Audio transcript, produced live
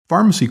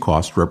Pharmacy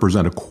costs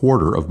represent a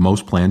quarter of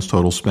most plans'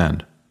 total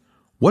spend.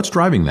 What's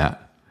driving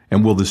that?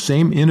 And will the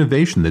same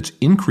innovation that's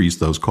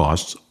increased those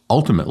costs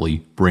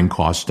ultimately bring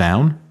costs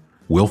down?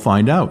 We'll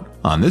find out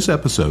on this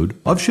episode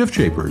of Shift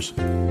Shapers.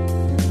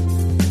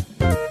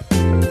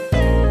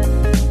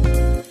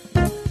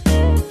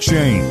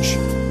 Change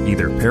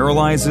either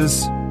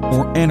paralyzes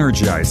or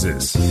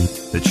energizes.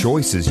 The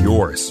choice is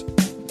yours.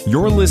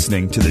 You're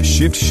listening to the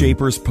Shift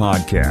Shapers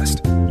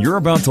podcast. You're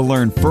about to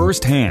learn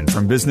firsthand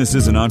from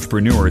businesses and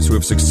entrepreneurs who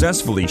have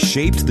successfully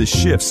shaped the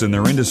shifts in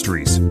their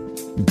industries.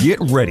 Get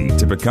ready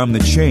to become the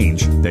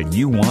change that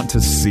you want to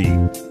see.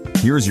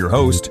 Here's your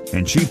host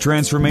and Chief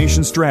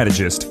Transformation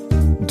Strategist,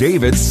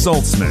 David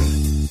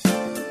Saltzman.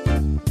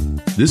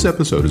 This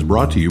episode is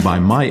brought to you by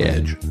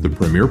MyEdge, the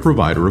premier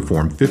provider of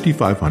Form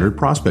 5500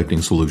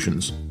 prospecting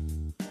solutions.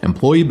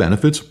 Employee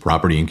benefits,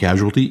 property and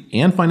casualty,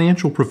 and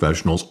financial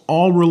professionals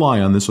all rely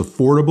on this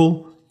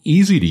affordable,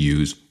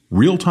 easy-to-use,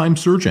 real-time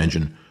search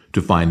engine to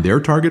find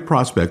their target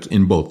prospects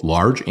in both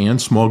large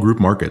and small group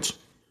markets.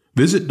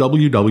 Visit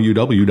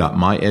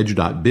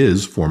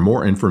www.myedge.biz for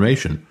more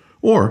information,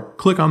 or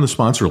click on the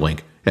sponsor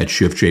link at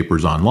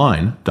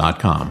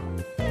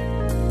shiftshapersonline.com.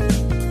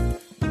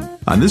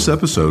 On this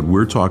episode,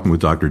 we're talking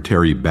with Dr.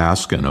 Tery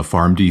Baskin, a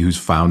PharmD who's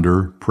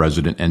founder,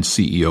 president, and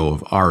CEO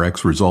of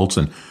RxResults,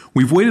 and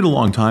we've waited a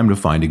long time to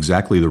find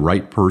exactly the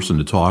right person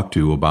to talk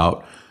to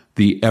about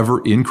the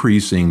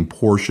ever-increasing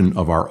portion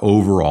of our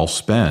overall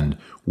spend,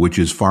 which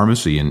is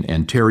pharmacy,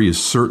 and Tery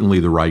is certainly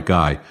the right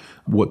guy.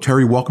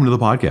 Tery, welcome to the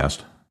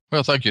podcast.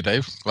 Well, thank you,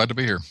 Dave. Glad to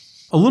be here.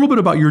 A little bit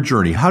about your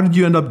journey. How did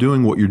you end up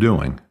doing what you're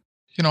doing?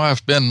 You know,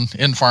 I've been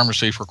in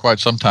pharmacy for quite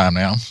some time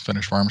now.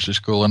 Finished pharmacy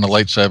school in the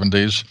late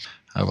 70s.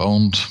 I've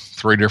owned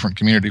 3 different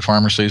community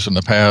pharmacies in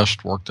the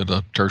past, worked at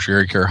a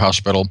tertiary care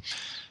hospital,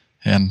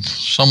 and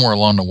somewhere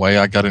along the way,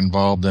 I got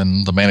involved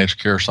in the managed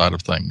care side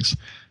of things.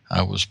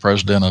 I was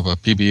president of a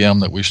PBM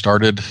that we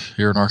started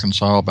here in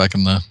Arkansas back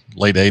in the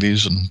late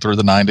 80s and through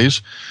the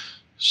 90s.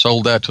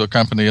 Sold that to a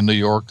company in New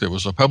York that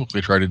was a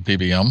publicly traded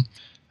PBM,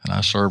 and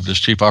I served as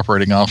chief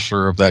operating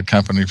officer of that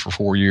company for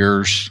 4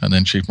 years and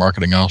then chief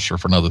marketing officer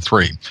for another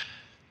 3.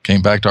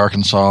 Came back to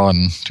Arkansas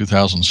in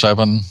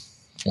 2007,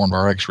 formed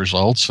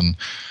RxResults, and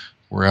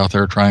we're out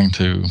there trying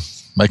to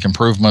make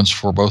improvements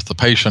for both the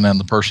patient and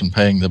the person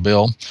paying the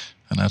bill.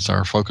 And that's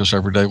our focus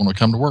every day when we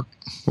come to work.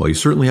 Well, you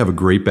certainly have a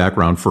great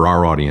background for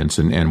our audience,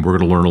 and we're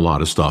going to learn a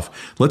lot of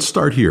stuff. Let's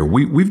start here.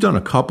 We've done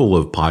a couple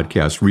of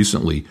podcasts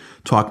recently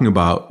talking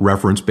about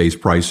reference-based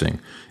pricing.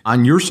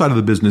 On your side of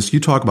the business, you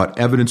talk about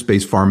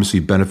evidence-based pharmacy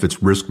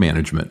benefits risk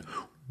management.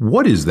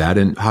 What is that,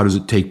 and how does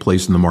it take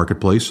place in the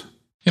marketplace?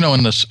 You know,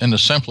 in the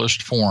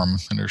simplest form,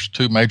 and there's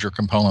 2 major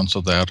components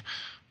of that.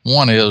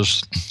 One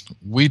is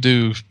we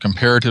do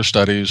comparative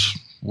studies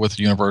with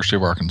the University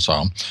of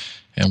Arkansas,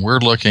 and we're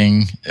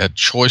looking at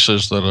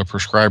choices that a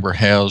prescriber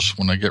has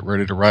when they get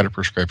ready to write a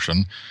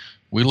prescription.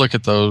 We look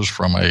at those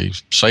from a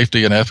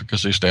safety and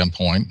efficacy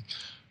standpoint.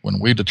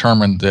 When we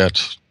determine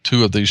that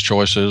 2 of these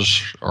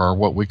choices are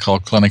what we call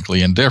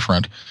clinically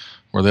indifferent,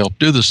 where they'll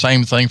do the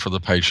same thing for the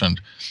patient,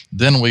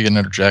 then we can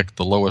interject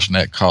the lowest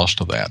net cost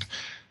of that.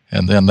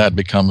 And then that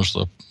becomes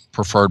the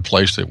preferred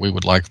place that we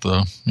would like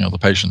the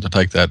patient to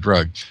take that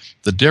drug.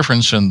 The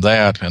difference in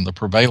that and the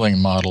prevailing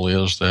model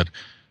is that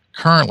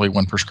currently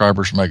when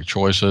prescribers make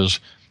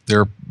choices,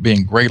 they're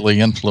being greatly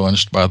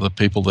influenced by the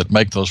people that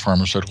make those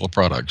pharmaceutical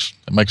products.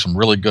 It makes some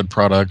really good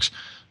products,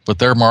 but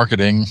their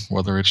marketing,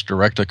 whether it's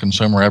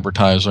direct-to-consumer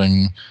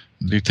advertising,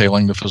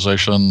 detailing to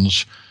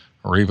physicians,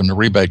 or even the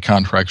rebate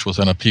contracts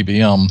within a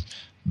PBM,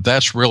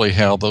 that's really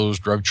how those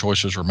drug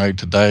choices are made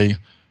today.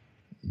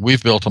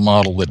 We've built a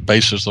model that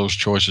bases those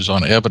choices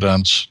on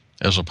evidence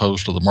as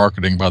opposed to the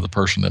marketing by the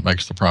person that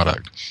makes the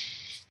product.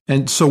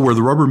 And so where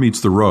the rubber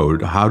meets the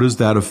road, how does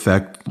that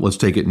affect, let's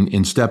take it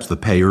in steps, the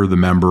payer, the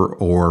member,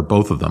 or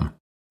both of them?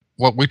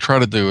 What we try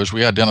to do is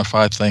we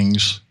identify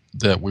things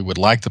that we would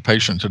like the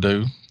patient to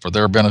do for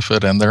their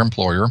benefit and their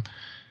employer,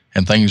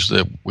 and things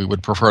that we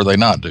would prefer they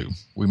not do.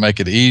 We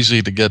make it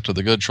easy to get to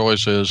the good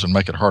choices and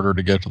make it harder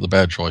to get to the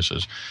bad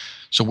choices.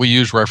 So we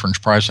use reference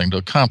pricing to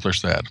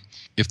accomplish that.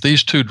 If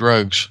these 2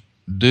 drugs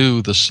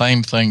do the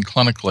same thing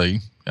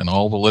clinically, and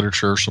all the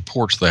literature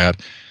supports that,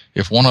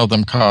 if one of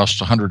them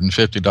costs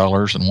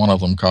 $150 and one of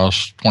them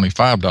costs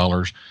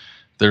 $25,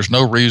 there's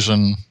no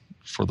reason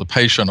for the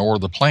patient or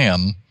the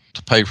plan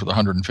to pay for the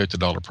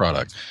 $150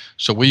 product.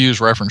 So we use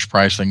reference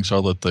pricing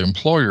so that the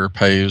employer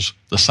pays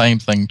the same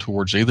thing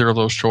towards either of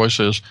those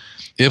choices.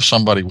 If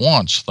somebody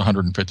wants the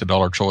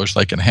 $150 choice,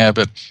 they can have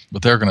it,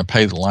 but they're going to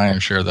pay the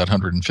lion's share of that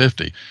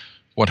 $150.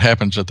 What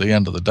happens at the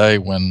end of the day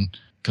when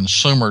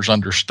consumers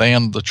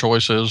understand the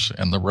choices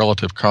and the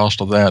relative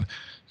cost of that,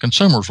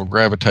 consumers will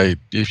gravitate,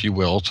 if you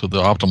will, to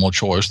the optimal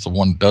choice, the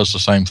one that does the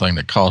same thing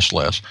that costs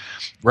less.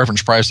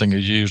 Reference pricing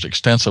is used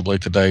extensively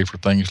today for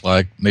things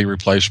like knee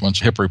replacements,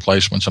 hip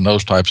replacements, and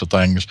those types of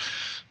things.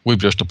 we've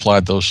just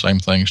applied those same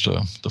things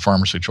to the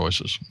pharmacy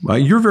choices.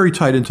 You're very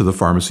tied into the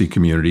pharmacy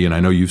community, and I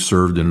know you've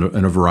served in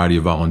a variety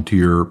of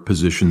volunteer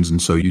positions,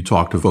 and so you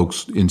talk to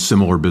folks in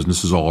similar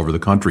businesses all over the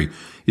country.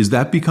 Is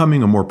that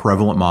becoming a more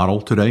prevalent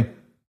model today?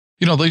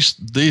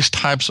 These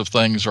types of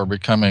things are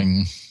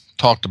becoming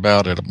talked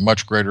about at a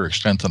much greater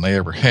extent than they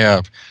ever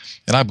have,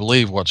 and I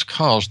believe what's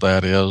caused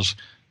that is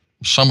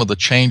some of the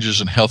changes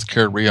in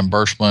healthcare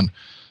reimbursement.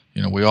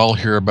 We all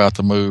hear about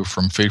the move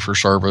from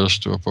fee-for-service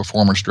to a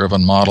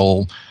performance-driven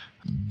model.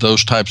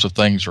 Those types of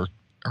things are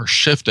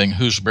shifting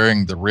who's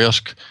bearing the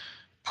risk.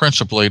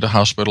 Principally, the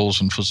hospitals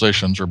and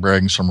physicians are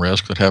bearing some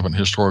risk that haven't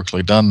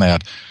historically done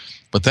that.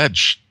 But that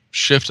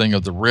shifting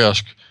of the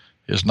risk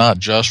is not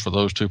just for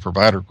those two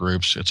provider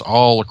groups. It's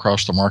all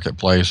across the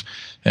marketplace.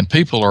 And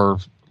people are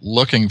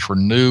looking for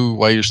new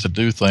ways to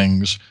do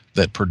things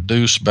that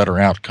produce better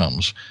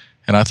outcomes.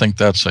 And I think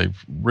that's a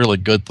really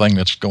good thing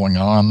that's going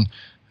on.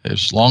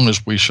 As long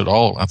as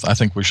I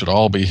think we should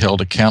all be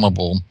held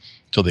accountable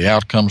to the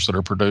outcomes that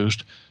are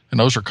produced. And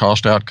those are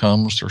cost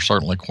outcomes. They're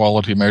certainly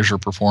quality measure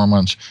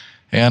performance.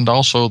 And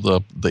also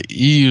the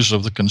ease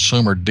of the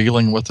consumer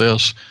dealing with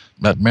this.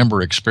 That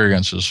member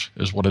experience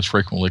is what it's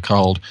frequently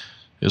called,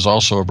 is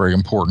also a very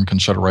important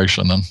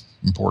consideration and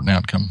important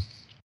outcome.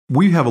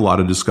 We have a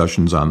lot of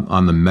discussions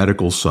on the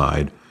medical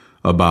side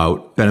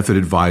about benefit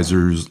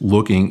advisors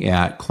looking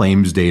at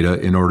claims data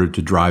in order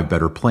to drive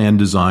better plan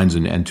designs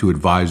and to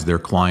advise their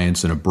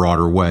clients in a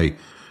broader way.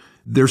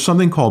 There's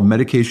something called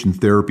medication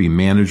therapy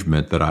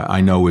management that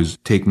I know is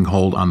taking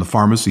hold on the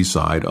pharmacy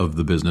side of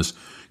the business.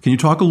 Can you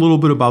talk a little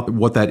bit about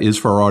what that is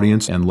for our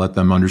audience and let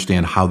them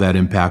understand how that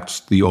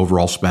impacts the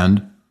overall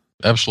spend?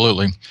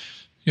 Absolutely.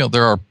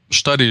 There are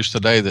studies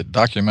today that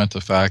document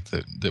the fact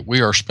that we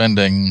are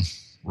spending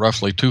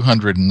roughly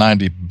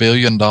 $290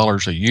 billion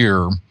a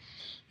year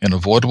in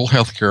avoidable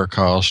healthcare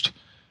cost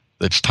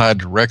that's tied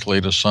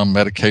directly to some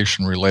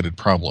medication-related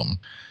problem.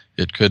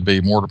 It could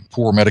be more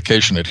poor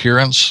medication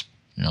adherence.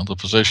 The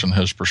physician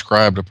has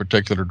prescribed a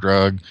particular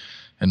drug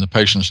and the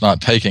patient's not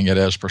taking it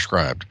as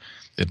prescribed.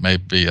 It may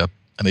be an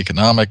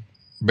economic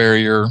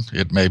barrier.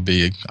 It may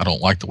be, I don't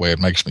like the way it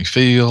makes me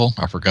feel.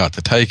 I forgot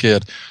to take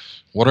it.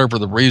 Whatever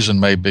the reason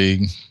may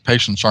be,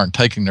 patients aren't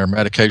taking their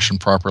medication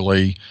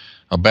properly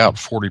about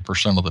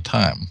 40% of the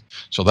time.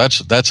 So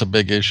that's a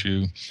big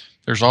issue.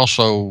 There's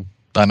also a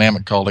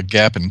dynamic called a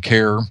gap in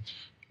care,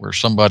 where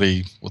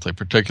somebody with a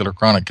particular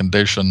chronic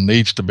condition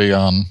needs to be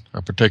on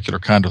a particular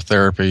kind of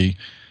therapy,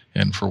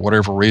 and for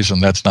whatever reason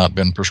that's not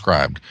been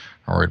prescribed,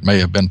 or it may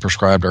have been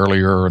prescribed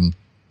earlier and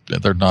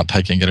they're not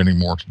taking it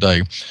anymore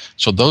today.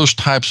 So those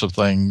types of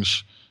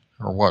things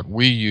are what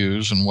we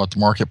use and what the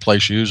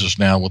marketplace uses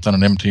now within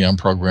an MTM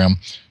program,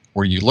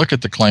 where you look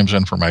at the claims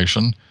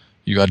information,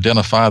 you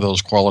identify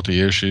those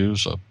quality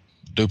issues, a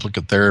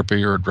duplicate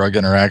therapy or a drug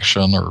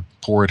interaction or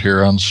poor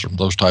adherence or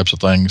those types of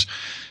things,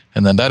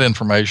 and then that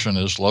information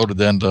is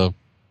loaded into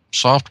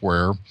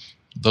software.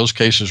 Those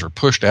cases are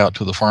pushed out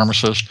to the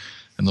pharmacist,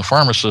 and the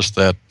pharmacist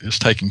that is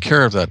taking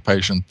care of that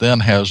patient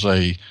then has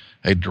a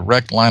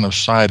direct line of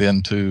sight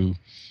into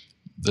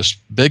this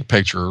big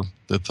picture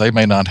that they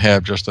may not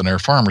have just in their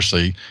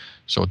pharmacy.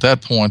 So at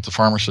that point, the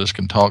pharmacist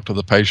can talk to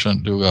the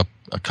patient, do a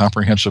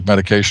comprehensive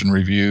medication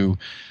review,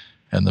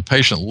 and the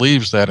patient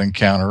leaves that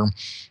encounter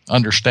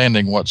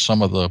understanding what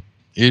some of the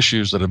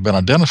issues that have been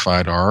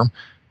identified are,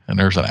 and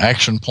there's an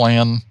action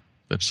plan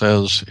that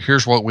says,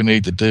 here's what we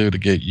need to do to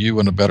get you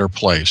in a better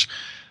place.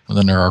 And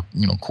then there are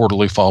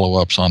quarterly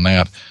follow-ups on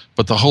that.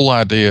 But the whole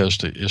idea is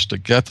to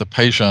get the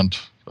patient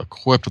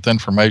equipped with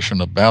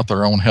information about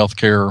their own health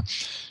care.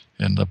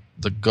 And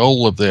the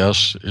goal of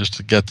this is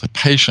to get the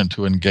patient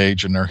to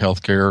engage in their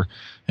health care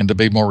and to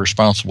be more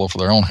responsible for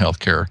their own health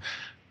care.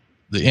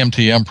 The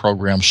MTM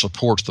program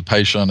supports the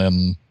patient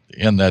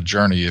in that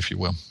journey, if you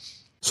will.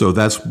 So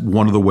that's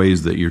one of the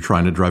ways that you're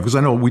trying to drive, because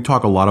I know we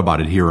talk a lot about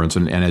adherence,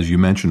 and as you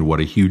mentioned, what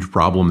a huge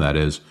problem that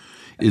is.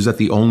 Is that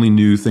the only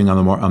new thing on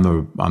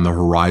the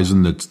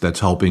horizon that's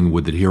helping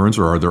with adherence,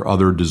 or are there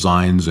other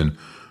designs and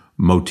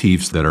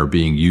motifs that are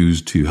being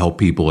used to help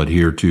people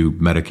adhere to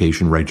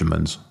medication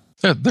regimens?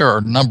 There are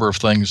a number of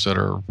things that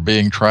are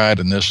being tried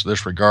in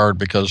this regard,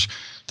 because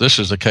this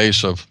is a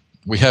case of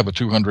we have a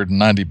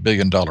 $290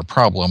 billion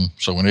problem,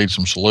 so we need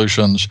some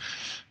solutions.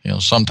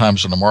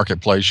 Sometimes in the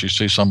marketplace you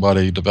see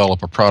somebody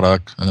develop a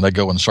product and then they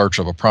go in search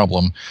of a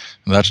problem,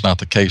 and that's not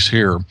the case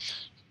here.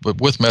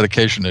 But with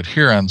medication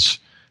adherence,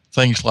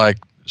 things like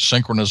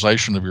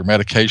synchronization of your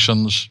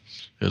medications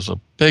is a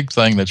big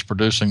thing that's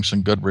producing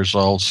some good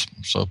results.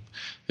 So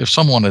if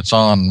someone that's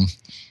on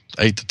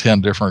 8 to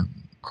 10 different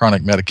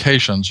chronic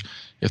medications,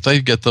 if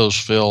they get those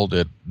filled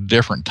at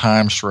different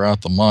times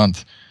throughout the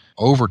month,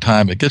 over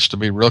time it gets to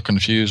be real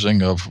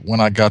confusing of when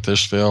I got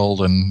this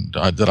filled and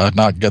did I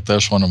not get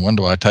this one and when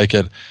do I take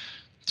it.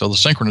 So the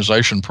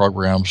synchronization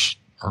programs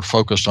are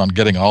focused on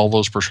getting all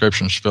those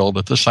prescriptions filled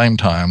at the same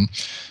time,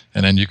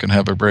 and then you can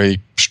have a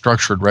very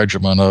structured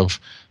regimen of,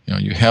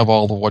 you have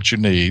all the what you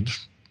need.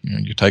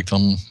 You take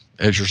them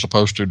as you're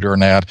supposed to during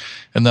that,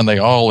 and then they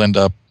all end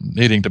up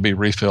needing to be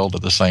refilled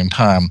at the same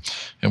time.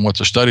 And what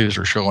the studies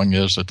are showing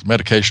is that the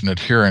medication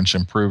adherence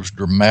improves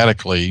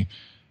dramatically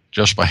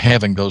just by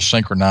having those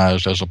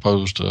synchronized as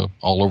opposed to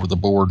all over the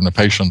board and the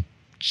patient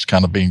is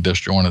kind of being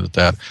disjointed at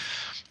that.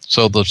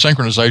 So the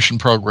synchronization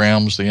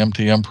programs, the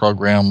MTM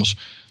programs,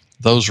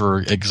 those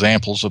are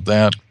examples of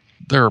that.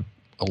 There are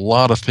a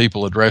lot of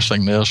people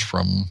addressing this,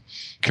 from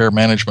care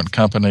management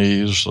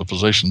companies, the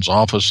physicians'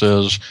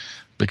 offices,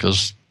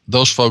 because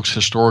those folks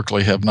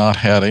historically have not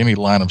had any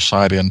line of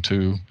sight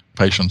into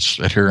patients'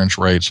 adherence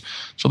rates.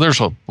 So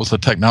with the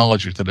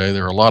technology today,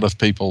 there are a lot of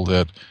people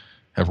that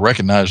have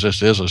recognized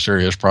this is a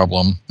serious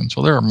problem, and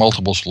so there are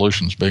multiple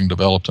solutions being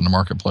developed in the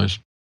marketplace.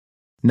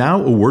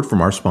 Now, a word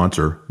from our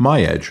sponsor,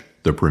 MyEdge,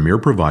 the premier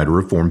provider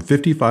of Form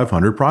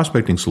 5500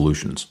 prospecting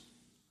solutions.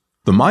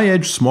 The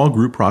MyEdge small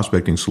group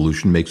prospecting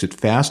solution makes it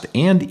fast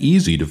and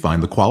easy to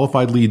find the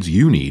qualified leads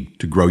you need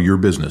to grow your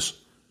business.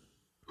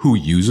 Who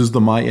uses the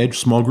MyEdge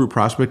small group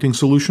prospecting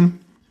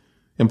solution?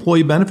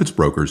 Employee benefits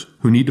brokers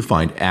who need to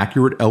find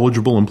accurate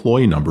eligible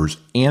employee numbers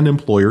and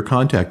employer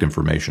contact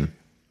information.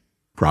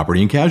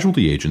 Property and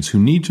casualty agents who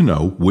need to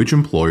know which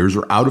employers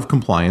are out of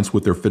compliance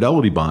with their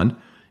fidelity bond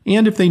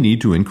and if they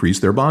need to increase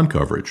their bond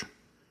coverage.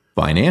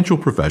 Financial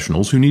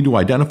professionals who need to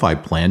identify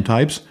plan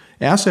types,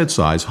 asset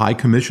size, high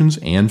commissions,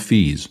 and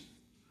fees.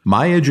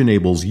 MyEdge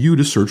enables you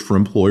to search for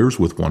employers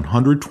with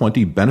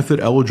 120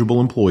 benefit-eligible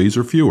employees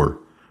or fewer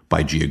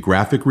by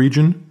geographic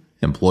region,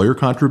 employer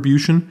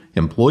contribution,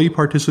 employee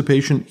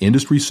participation,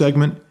 industry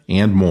segment,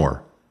 and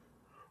more.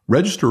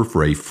 Register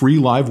for a free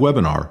live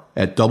webinar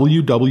at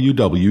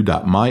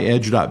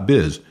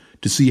www.myedge.biz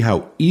to see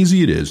how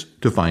easy it is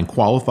to find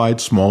qualified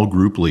small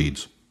group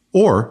leads.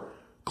 Or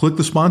click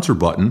the sponsor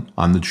button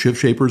on the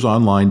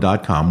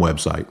ShiftShapersOnline.com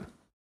website.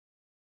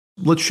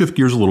 Let's shift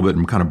gears a little bit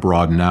and kind of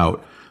broaden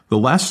out. The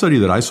last study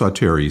that I saw,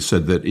 Tery,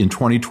 said that in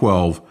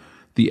 2012,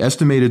 the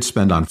estimated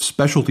spend on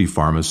specialty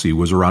pharmacy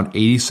was around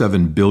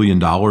 $87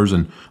 billion.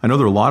 And I know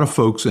there are a lot of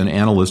folks and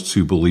analysts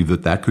who believe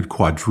that that could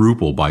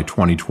quadruple by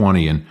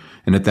 2020 and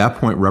at that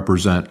point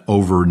represent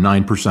over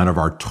 9% of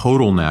our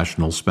total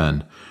national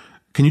spend.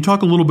 Can you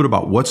talk a little bit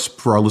about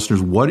for our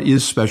listeners, what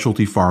is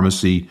specialty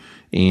pharmacy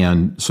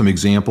and some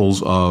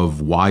examples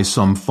of why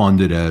some fund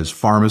it as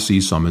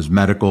pharmacy, some as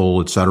medical,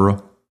 et cetera?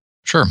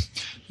 Sure.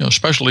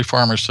 Specialty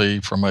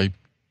pharmacy, from a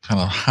kind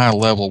of high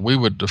level, we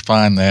would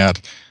define that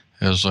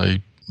as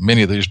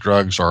many of these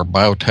drugs are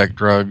biotech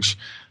drugs.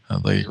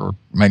 They are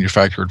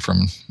manufactured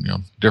from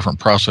different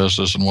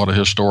processes than what a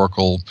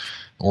historical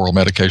oral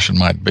medication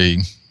might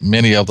be.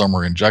 Many of them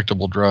are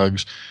injectable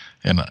drugs.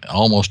 In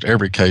almost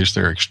every case,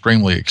 they're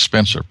extremely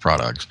expensive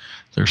products.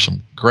 There's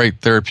some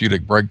great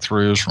therapeutic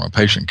breakthroughs from a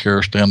patient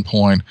care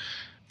standpoint.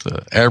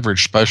 The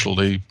average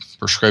specialty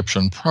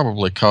prescription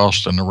probably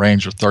costs in the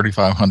range of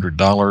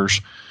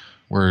 $3,500,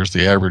 whereas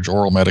the average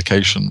oral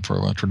medication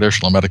for a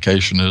traditional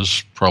medication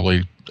is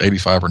probably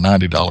 $85 or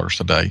 $90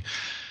 today.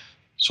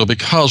 So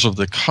because of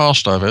the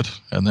cost of it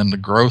and then the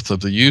growth of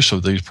the use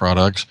of these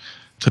products,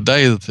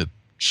 today the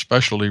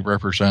specialty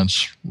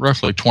represents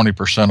roughly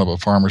 20% of a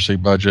pharmacy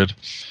budget.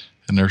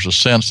 And there's a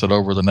sense that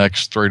over the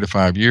next 3 to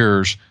 5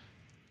 years,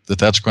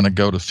 that's going to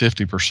go to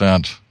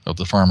 50% of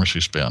the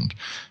pharmacy spend.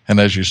 And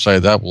as you say,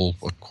 that will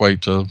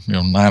equate to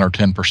 9 or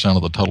 10%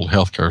 of the total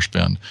healthcare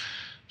spend.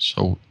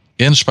 So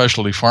in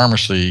specialty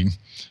pharmacy,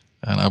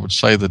 and I would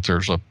say that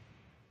there's an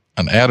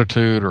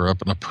attitude or an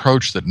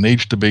approach that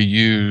needs to be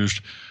used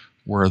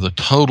where the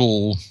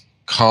total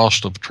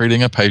cost of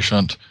treating a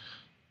patient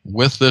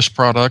with this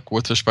product,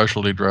 with the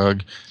specialty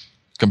drug,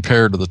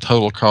 compared to the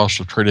total cost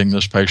of treating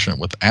this patient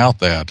without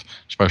that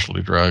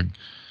specialty drug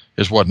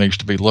is what needs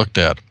to be looked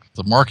at.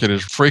 The market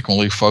is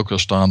frequently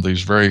focused on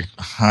these very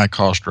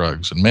high-cost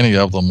drugs, and many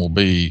of them will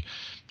be,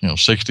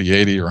 $60,000,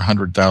 $80,000, or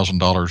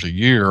 $100,000 a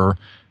year,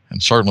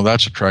 and certainly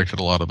that's attracted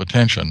a lot of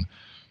attention.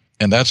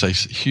 And that's a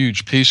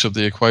huge piece of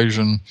the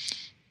equation.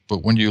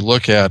 But when you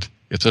look at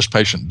if this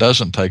patient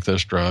doesn't take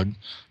this drug,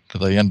 do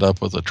they end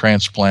up with a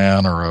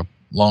transplant or a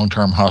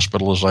long-term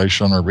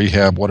hospitalization or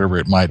rehab, whatever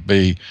it might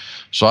be?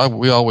 So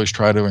we always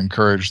try to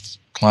encourage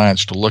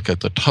clients to look at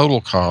the total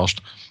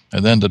cost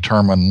and then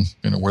determine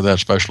where that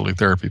specialty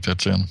therapy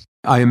fits in.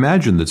 I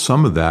imagine that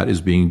some of that is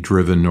being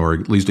driven or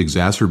at least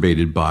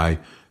exacerbated by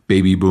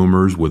baby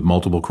boomers with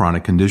multiple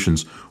chronic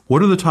conditions.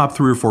 What are the top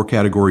 3 or 4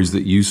 categories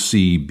that you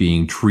see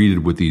being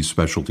treated with these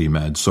specialty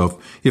meds? So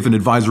if an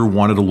advisor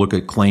wanted to look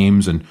at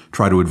claims and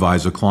try to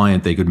advise a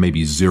client, they could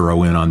maybe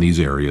zero in on these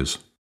areas.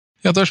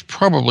 Yeah, there's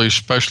probably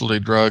specialty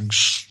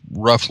drugs,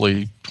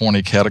 roughly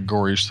 20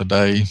 categories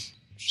today.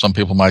 Some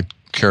people might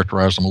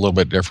characterize them a little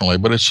bit differently,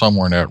 but it's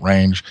somewhere in that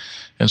range.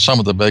 And some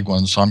of the big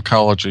ones,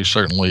 oncology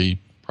certainly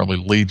probably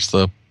leads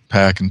the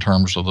pack in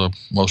terms of the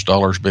most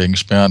dollars being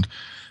spent.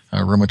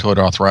 Rheumatoid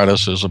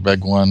arthritis is a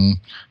big one.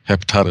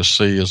 Hepatitis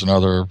C is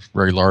another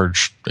very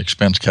large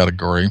expense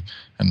category,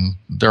 and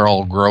they're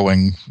all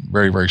growing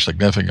very, very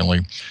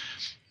significantly.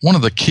 One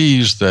of the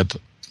keys that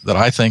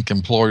I think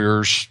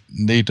employers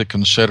need to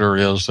consider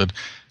is that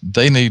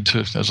they need to,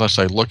 as I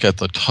say, look at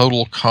the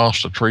total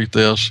cost to treat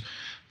this.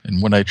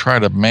 And when they try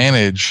to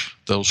manage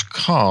those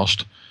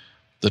costs,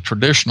 the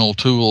traditional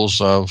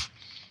tools of,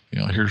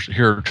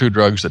 here are two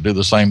drugs that do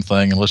the same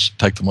thing and let's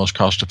take the most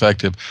cost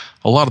effective,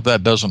 a lot of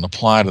that doesn't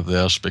apply to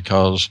this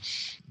because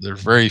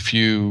there's very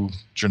few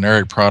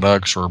generic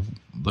products, or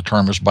the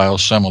term is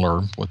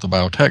biosimilar with the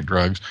biotech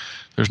drugs.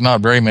 There's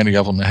not very many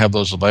of them that have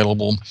those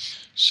available.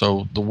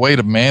 So the way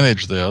to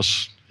manage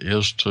this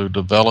is to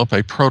develop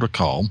a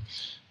protocol.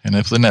 And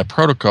if in that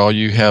protocol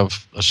you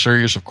have a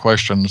series of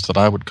questions that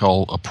I would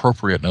call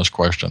appropriateness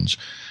questions,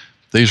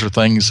 these are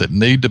things that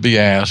need to be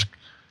asked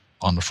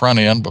on the front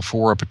end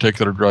before a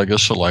particular drug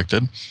is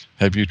selected.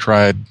 Have you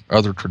tried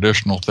other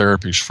traditional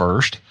therapies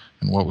first,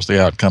 and what was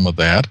the outcome of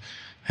that?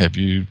 Have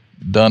you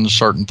done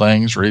certain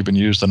things or even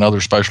used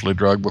another specialty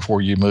drug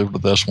before you moved to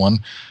this one?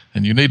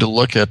 And you need to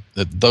look at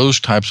those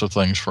types of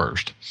things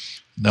first.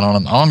 Then on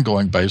an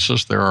ongoing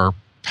basis, there are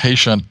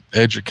patient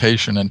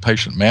education and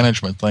patient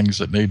management things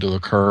that need to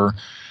occur.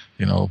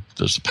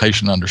 Does the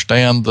patient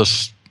understand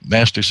this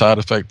nasty side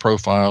effect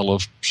profile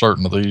of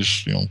certain of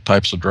these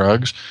types of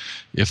drugs?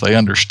 If they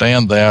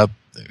understand that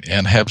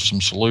and have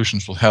some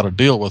solutions with how to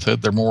deal with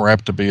it, they're more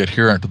apt to be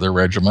adherent to their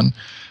regimen.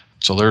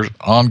 So there's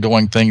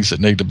ongoing things that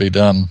need to be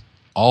done.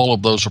 All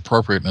of those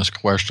appropriateness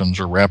questions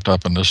are wrapped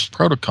up in this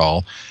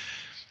protocol.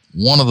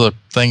 One of the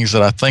things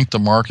that I think the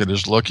market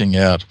is looking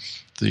at,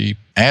 the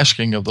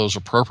asking of those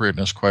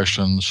appropriateness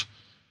questions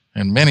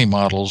in many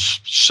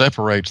models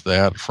separates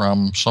that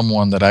from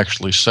someone that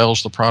actually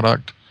sells the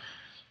product.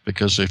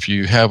 Because if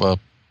you have a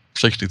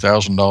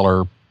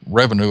 $60,000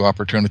 revenue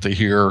opportunity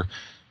here,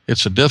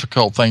 it's a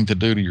difficult thing to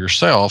do to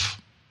yourself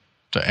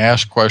to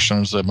ask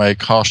questions that may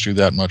cost you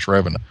that much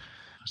revenue.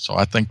 So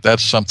I think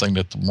that's something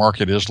that the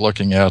market is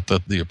looking at,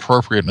 that the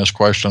appropriateness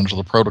questions of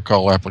the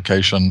protocol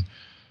application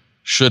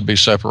should be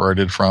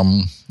separated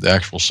from the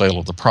actual sale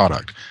of the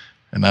product.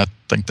 And I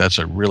think that's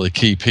a really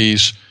key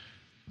piece.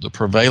 The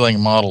prevailing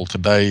model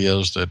today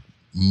is that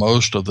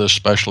most of this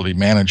specialty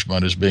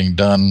management is being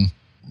done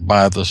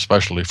by the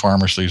specialty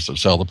pharmacies that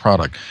sell the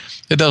product.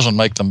 It doesn't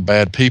make them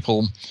bad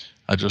people.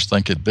 I just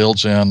think it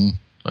builds in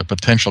a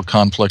potential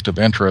conflict of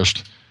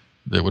interest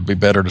that would be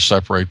better to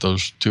separate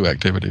those two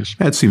activities.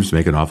 That seems to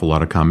make an awful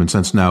lot of common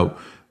sense. Now,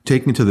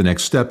 taking it to the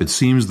next step, it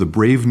seems the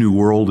brave new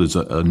world is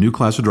a new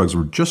class of drugs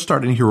we're just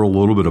starting to hear a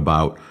little bit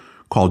about,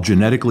 called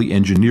genetically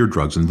engineered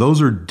drugs. And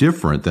those are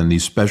different than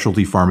these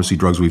specialty pharmacy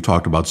drugs we've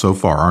talked about so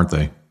far, aren't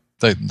they?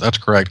 That's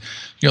correct.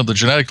 The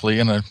genetically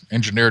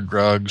engineered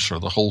drugs, or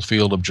the whole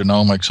field of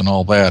genomics and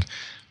all that,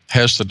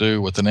 has to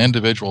do with an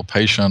individual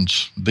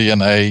patient's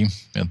DNA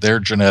and their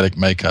genetic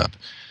makeup.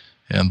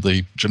 And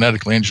the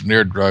genetically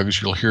engineered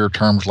drugs, you'll hear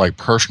terms like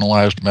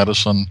personalized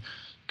medicine,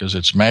 because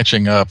it's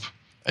matching up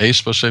a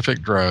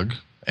specific drug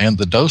and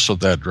the dose of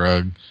that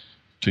drug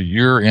to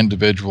your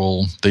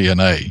individual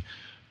DNA.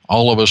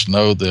 All of us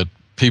know that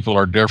people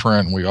are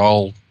different, and we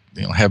all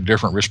have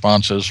different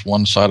responses.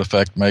 One side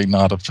effect may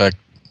not affect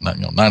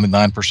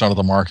 99% of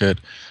the market,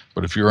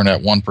 but if you're in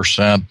that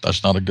 1%,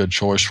 that's not a good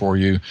choice for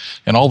you.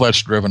 And all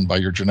that's driven by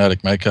your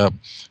genetic makeup.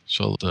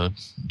 So the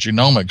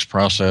genomics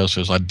process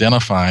is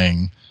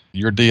identifying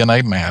your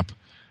DNA map,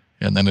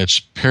 and then it's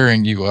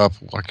pairing you up,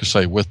 like I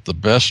say, with the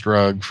best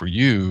drug for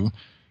you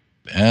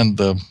and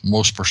the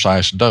most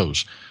precise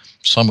dose.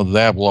 Some of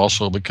that will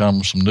also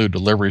become some new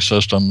delivery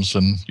systems,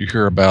 and you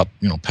hear about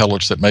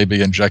pellets that may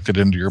be injected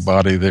into your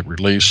body that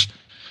release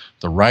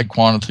the right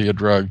quantity of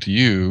drug to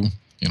you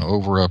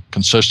over a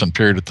consistent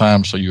period of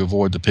time, so you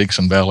avoid the peaks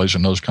and valleys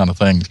and those kind of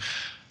things.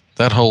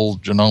 That whole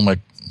genomic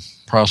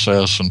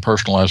process and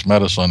personalized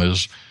medicine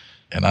is,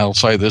 and I'll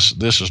say this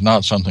is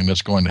not something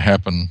that's going to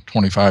happen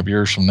 25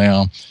 years from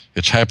now.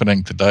 It's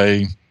happening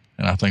today,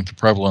 and I think the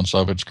prevalence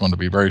of it's going to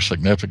be very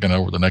significant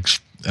over the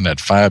next, in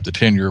that 5 to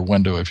 10 year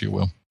window, if you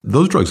will.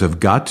 Those drugs have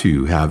got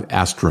to have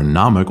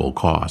astronomical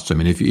costs. I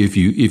mean, if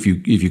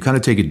you kind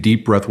of take a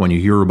deep breath when you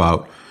hear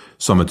about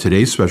some of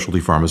today's specialty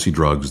pharmacy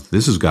drugs,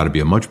 this has got to be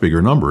a much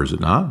bigger number, is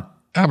it not?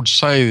 I would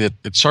say that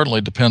it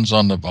certainly depends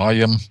on the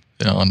volume,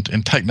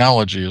 and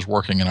technology is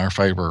working in our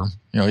favor.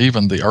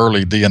 Even the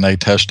early DNA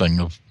testing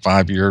of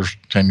 5 years,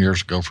 10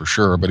 years ago for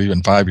sure, but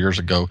even 5 years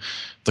ago,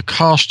 the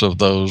cost of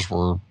those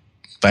were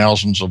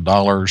thousands of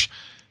dollars.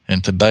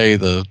 And today,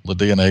 the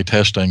DNA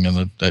testing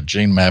and that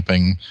gene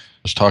mapping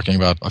is talking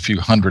about a few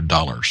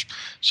 $100s.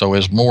 So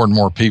as more and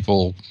more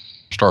people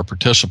start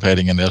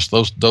participating in this,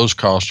 those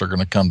costs are going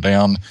to come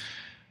down.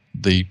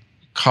 The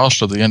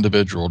cost of the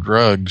individual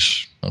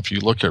drugs, if you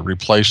look at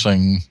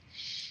replacing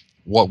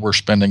what we're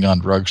spending on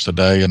drugs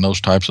today and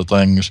those types of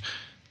things,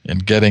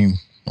 and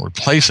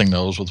replacing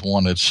those with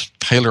one that's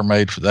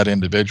tailor-made for that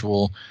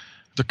individual,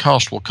 the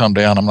cost will come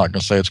down. I'm not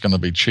going to say it's going to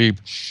be cheap,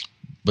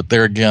 but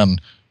there again,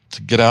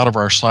 to get out of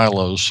our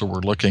silos, so we're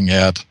looking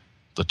at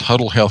the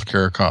total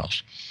healthcare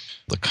cost.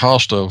 The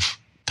cost of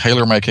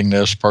tailor-making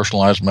this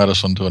personalized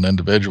medicine to an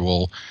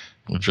individual,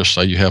 we'll just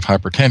say you have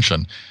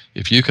hypertension.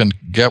 If you can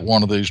get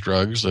one of these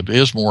drugs that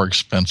is more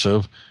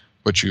expensive,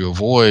 but you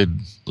avoid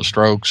the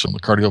strokes and the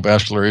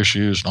cardiovascular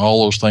issues and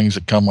all those things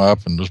that come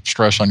up and the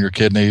stress on your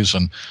kidneys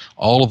and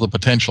all of the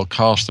potential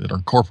costs that are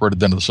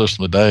incorporated into the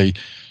system today,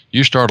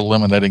 you start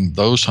eliminating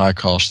those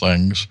high-cost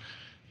things,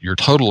 your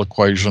total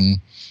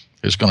equation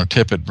is going to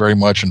tip it very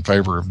much in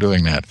favor of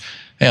doing that.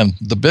 And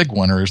the big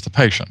winner is the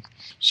patient.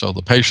 So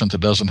the patient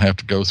that doesn't have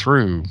to go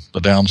through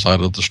the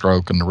downside of the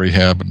stroke and the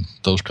rehab and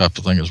those types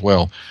of things as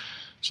well.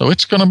 So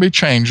it's going to be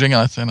changing.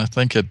 I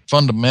think it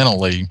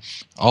fundamentally,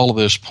 all of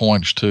this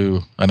points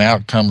to an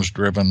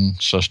outcomes-driven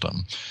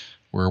system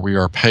where we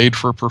are paid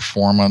for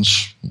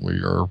performance.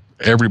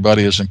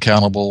 Everybody is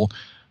accountable,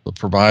 the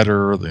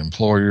provider, the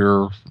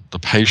employer, the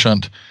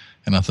patient.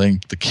 And I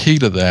think the key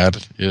to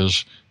that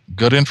is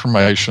good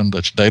information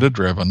that's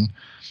data-driven,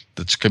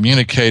 that's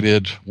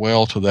communicated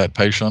well to that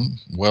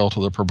patient, well to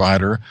the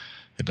provider.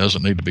 It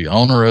doesn't need to be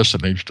onerous.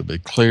 It needs to be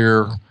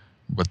clear.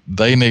 But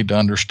they need to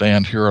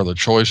understand here are the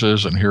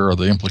choices and here are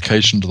the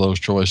implications of those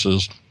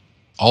choices.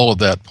 All of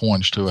that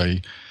points to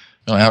an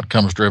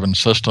outcomes-driven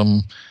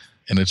system.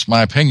 And it's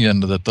my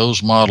opinion that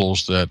those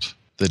models that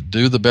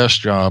do the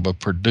best job of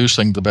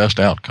producing the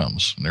best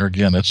outcomes, and there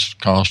again, it's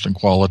cost and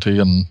quality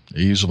and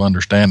ease of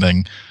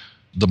understanding,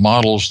 the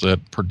models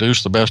that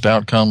produce the best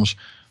outcomes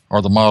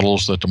are the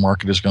models that the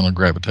market is going to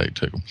gravitate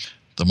to.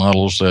 The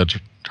models that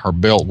are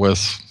built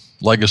with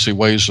legacy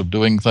ways of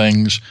doing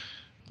things,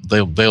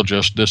 they'll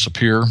just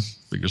disappear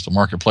because the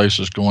marketplace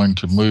is going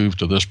to move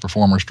to this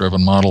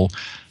performance-driven model.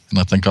 And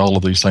I think all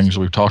of these things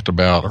we've talked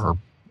about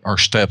are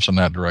steps in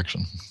that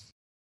direction.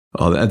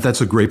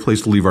 That's a great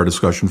place to leave our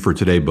discussion for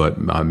today, but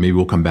maybe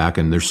we'll come back,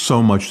 and there's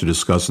so much to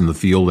discuss in the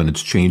field, and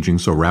it's changing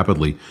so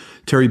rapidly.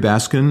 Tery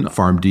Baskin,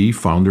 PharmD,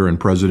 founder and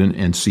president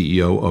and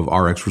CEO of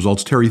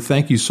RxResults. Tery,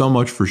 thank you so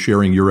much for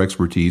sharing your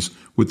expertise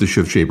with the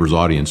Shift Shapers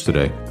audience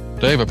today.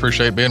 Dave, I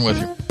appreciate being with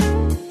you.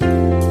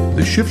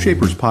 The Shift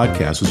Shapers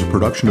podcast is a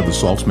production of the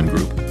Saltzman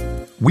Group.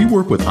 We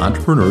work with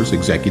entrepreneurs,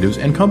 executives,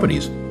 and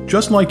companies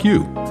just like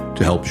you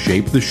to help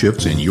shape the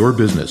shifts in your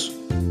business.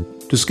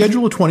 To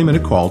schedule a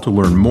 20-minute call to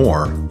learn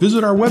more,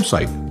 visit our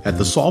website at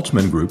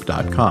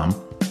thesaltzmangroup.com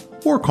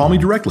or call me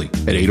directly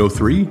at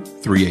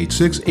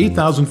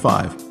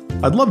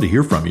 803-386-8005. I'd love to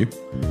hear from you.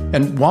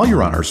 And while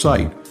you're on our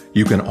site,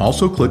 you can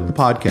also click the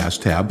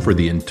podcast tab for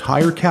the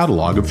entire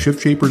catalog of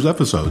Shift Shapers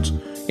episodes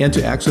and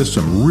to access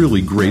some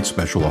really great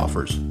special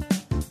offers.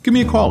 Give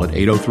me a call at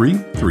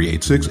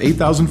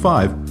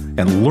 803-386-8005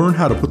 and learn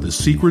how to put the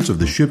secrets of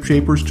the Shift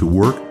Shapers to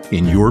work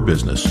in your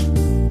business.